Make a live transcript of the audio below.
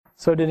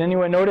So did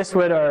anyone notice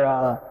what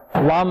our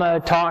Lama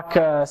talk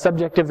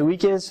subject of the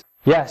week is?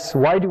 Yes,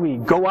 why do we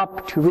go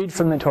up to read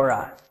from the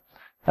Torah?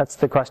 That's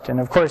the question.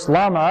 Of course,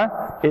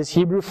 Lama is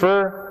Hebrew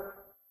for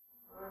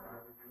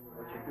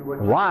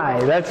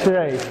why. That's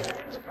right.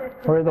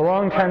 Or the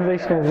long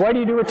translation is, why do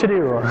you do what you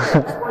do?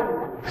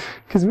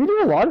 Because we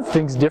do a lot of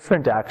things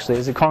different, actually,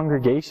 as a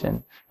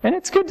congregation. And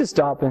it's good to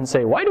stop and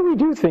say, why do we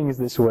do things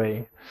this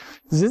way?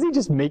 Is he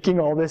just making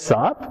all this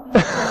up?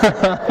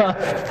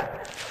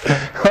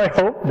 I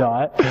hope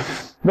not.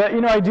 But,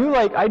 I do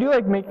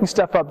like making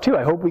stuff up, too.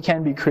 I hope we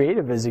can be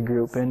creative as a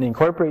group and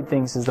incorporate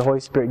things as the Holy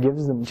Spirit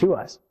gives them to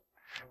us.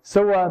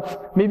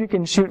 So, maybe you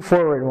can shoot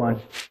forward one.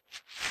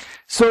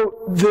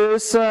 So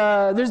there's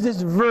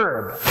this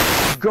verb,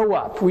 go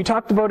up. We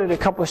talked about it a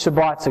couple of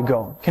Shabbats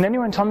ago. Can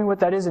anyone tell me what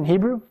that is in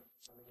Hebrew?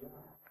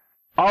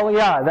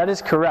 Aliyah, that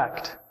is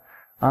correct.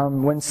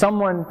 When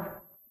someone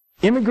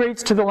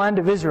immigrates to the land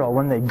of Israel,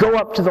 when they go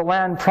up to the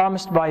land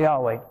promised by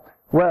Yahweh,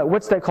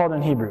 what's that called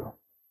in Hebrew?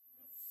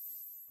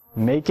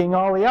 Making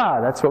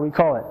Aliyah, that's what we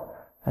call it.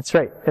 That's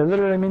right. It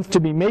literally means to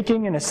be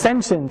making an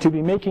ascension, to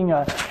be making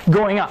a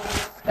going up.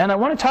 And I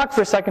want to talk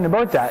for a second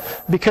about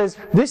that, because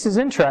this is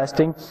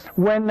interesting.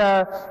 When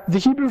the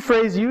Hebrew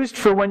phrase used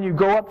for when you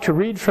go up to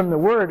read from the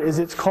Word is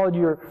it's called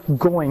you're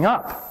going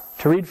up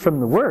to read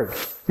from the Word.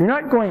 You're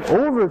not going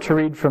over to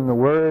read from the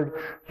Word.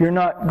 You're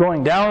not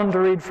going down to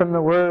read from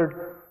the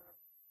Word.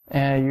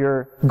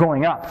 You're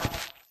going up.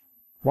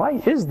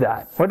 Why is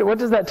that? What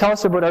does that tell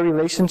us about our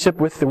relationship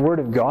with the Word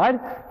of God,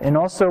 and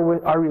also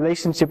with our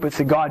relationship with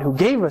the God who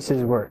gave us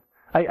His Word?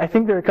 I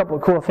think there are a couple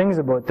of cool things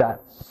about that.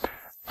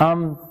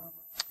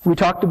 We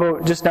talked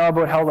about just now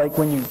about how, like,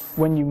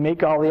 when you make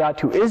Aliyah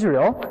to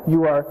Israel,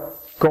 you are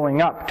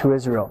going up to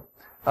Israel.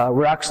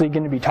 We're actually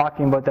going to be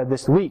talking about that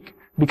this week,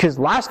 because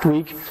last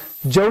week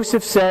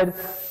Joseph said,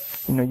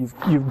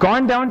 you've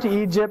gone down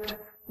to Egypt,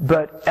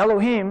 but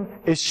Elohim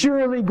is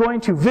surely going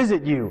to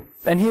visit you,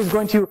 and He is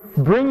going to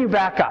bring you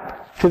back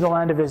up to the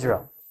land of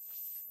Israel.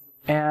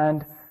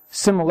 And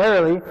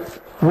similarly,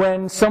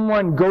 when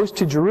someone goes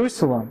to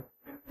Jerusalem,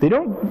 they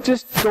don't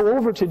just go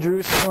over to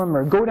Jerusalem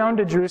or go down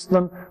to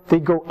Jerusalem, they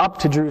go up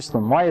to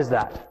Jerusalem. Why is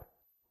that?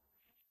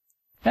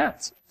 Yeah,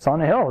 it's on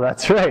a hill,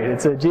 that's right.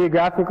 It's a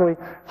geographically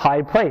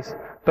high place.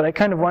 But I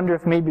kind of wonder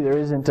if maybe there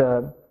isn't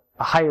a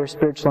higher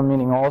spiritual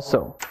meaning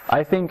also.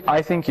 I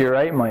think you're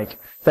right, Mike.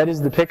 That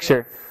is the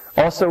picture.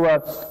 Also,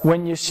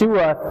 when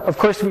Yeshua, of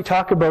course we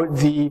talk about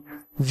the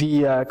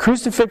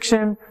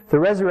crucifixion, the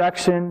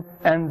resurrection,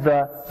 and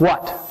the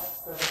what?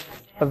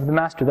 Of the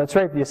Master. That's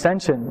right, the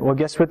ascension. Well,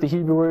 guess what the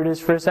Hebrew word is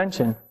for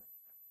ascension?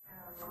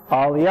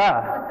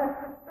 Aliyah.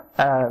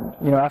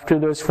 After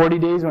those 40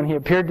 days when He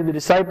appeared to the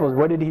disciples,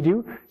 what did He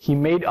do? He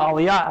made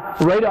Aliyah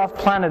right off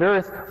planet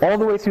Earth, all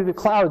the way through the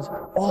clouds,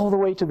 all the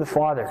way to the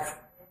Father.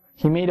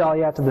 He made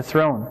Aliyah to the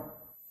throne.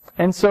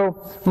 And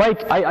so,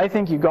 Mike, I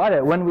think you got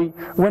it. When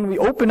we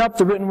open up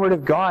the written Word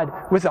of God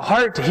with a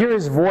heart to hear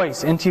His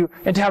voice and to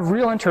have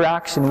real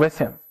interaction with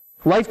Him,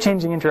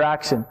 life-changing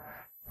interaction,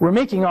 we're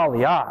making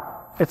Aliyah.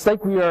 It's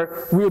like we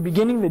are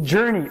beginning the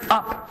journey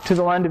up to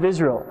the land of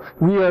Israel.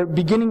 We are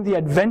beginning the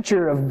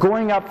adventure of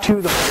going up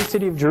to the holy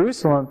city of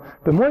Jerusalem.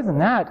 But more than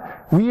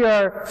that, we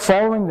are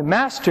following the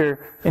Master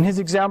in His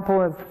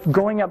example of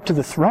going up to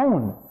the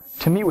throne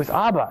to meet with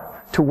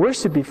Abba, to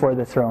worship before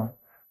the throne.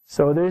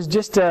 So there's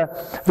just the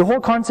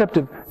whole concept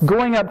of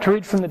going up to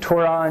read from the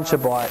Torah on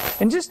Shabbat,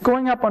 and just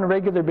going up on a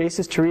regular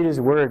basis to read His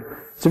Word.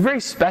 It's a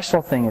very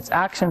special thing. It's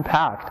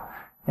action-packed,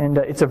 and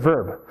it's a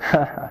verb.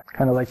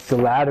 Kind of like the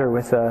ladder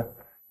with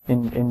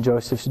in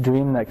Joseph's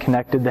dream that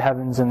connected the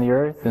heavens and the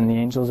earth, and the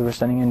angels were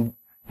sending in,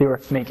 they were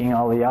making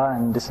Aliyah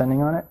and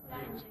descending on it.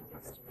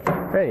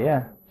 Right,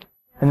 yeah.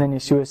 And then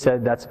Yeshua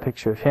said, that's a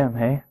picture of Him,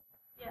 hey?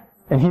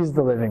 And He's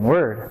the living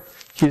Word.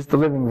 He's the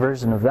living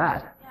version of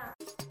that.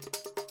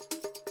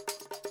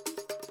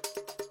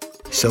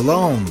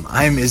 Shalom,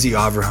 I'm Izzy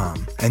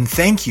Avraham, and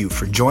thank you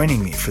for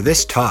joining me for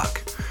this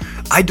talk.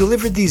 I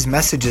delivered these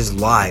messages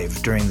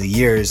live during the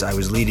years I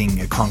was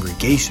leading a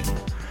congregation.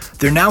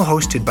 They're now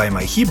hosted by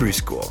my Hebrew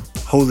school,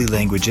 Holy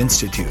Language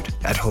Institute,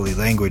 at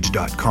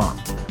holylanguage.com.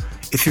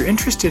 If you're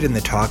interested in the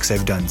talks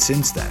I've done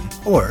since then,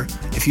 or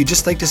if you'd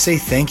just like to say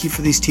thank you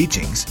for these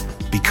teachings,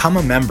 become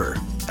a member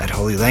at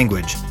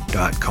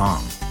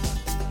holylanguage.com.